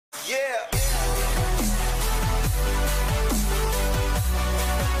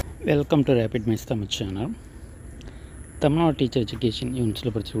Welcome to Rapid Maths Tamil channel. Tamil Teacher Education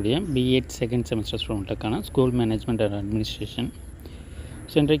Unit B.Ed second semester student School Management and Administration.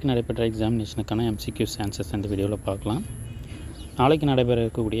 So இன்றைக்கு நடைபெற்ற எக்ஸாமினேஷனுக்கான MCQS answers இந்த வீடியோவில் பார்க்கலாம். நாளைக்கு நடைபெற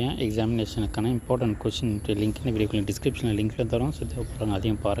இருக்கக்கூடிய எக்ஸாமினேஷனுக்கான இம்பார்ட்டன்ட் கொஸ்டின் லிங்க் இந்த வீடியோக்குள்ள டிஸ்கிரிப்ஷனில் லிங்க்ல தரோம். ஸோ தேவைப்படுறவங்க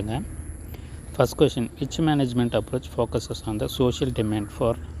அதையும் பாருங்கள். First question, which management approach focuses on the social demand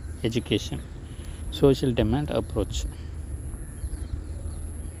for education? Social demand approach.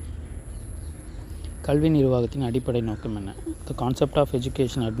 கல்வி நிர்வாகத்தின் அடிப்படை நோக்கம் என்ன? The concept of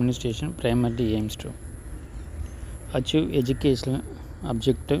education administration primarily aims to achieve educational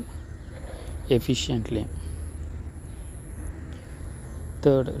objective efficiently.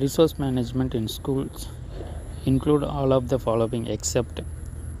 Third, resource management in schools include all of the following except.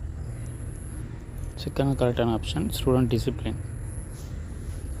 Second correct option, student discipline.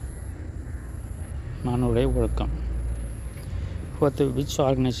 மாணவருடைய ஒழுக்கம். Fourth, which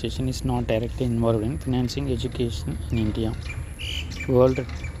organization is not directly involved in financing education in India? World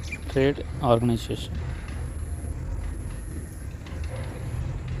Trade Organization.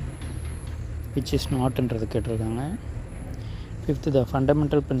 Which is not என்றது கேட்டிருக்காங்க. Fifth, the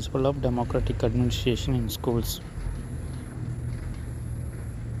fundamental principle of democratic administration in schools.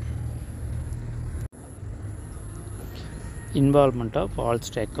 Involvement of all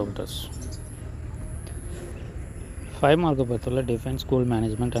stakeholders. 5 mark பொறுத்தவரை define school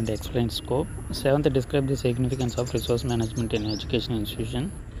management and explain scope. 7th, describe the significance of resource management in education institution.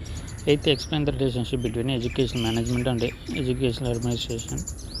 8th, explain the relationship between education management and educational administration.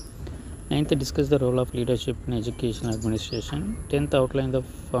 9th, discuss the role of leadership in education administration. 10th, outline the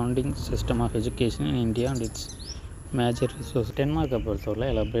founding system of education in India and its major resources. 10 mark பொறுத்தவரை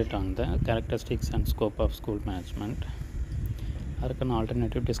elaborate on the characteristics and scope of school management. Arkan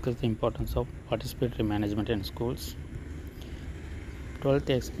alternative, discuss the importance of participatory management in schools. 12th,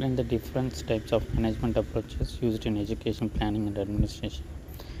 explain the different types of management approaches used in education planning and administration.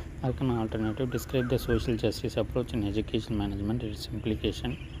 Arkan alternative, describe the social justice approach in education management and its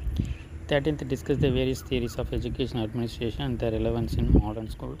implication. 13th, discuss the various theories of education administration and their relevance in modern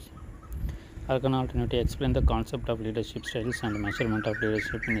schools. Arkan alternative, explain the concept of leadership styles and measurement of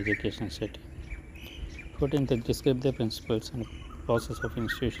leadership in education setting. 14th, describe the principles and process of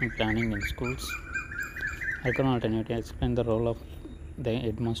institution planning in schools. Arkan alternative, explain the role of the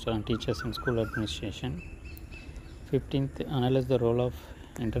headmaster and teachers in school administration. 15th, analyze the role of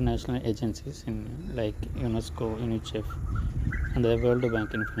international agencies in like UNESCO, UNICEF and the World Bank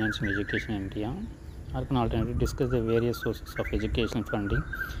in financing education in India. Arkan alternative, discuss the various sources of education funding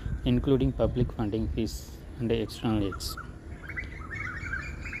including public funding, fees and external aids.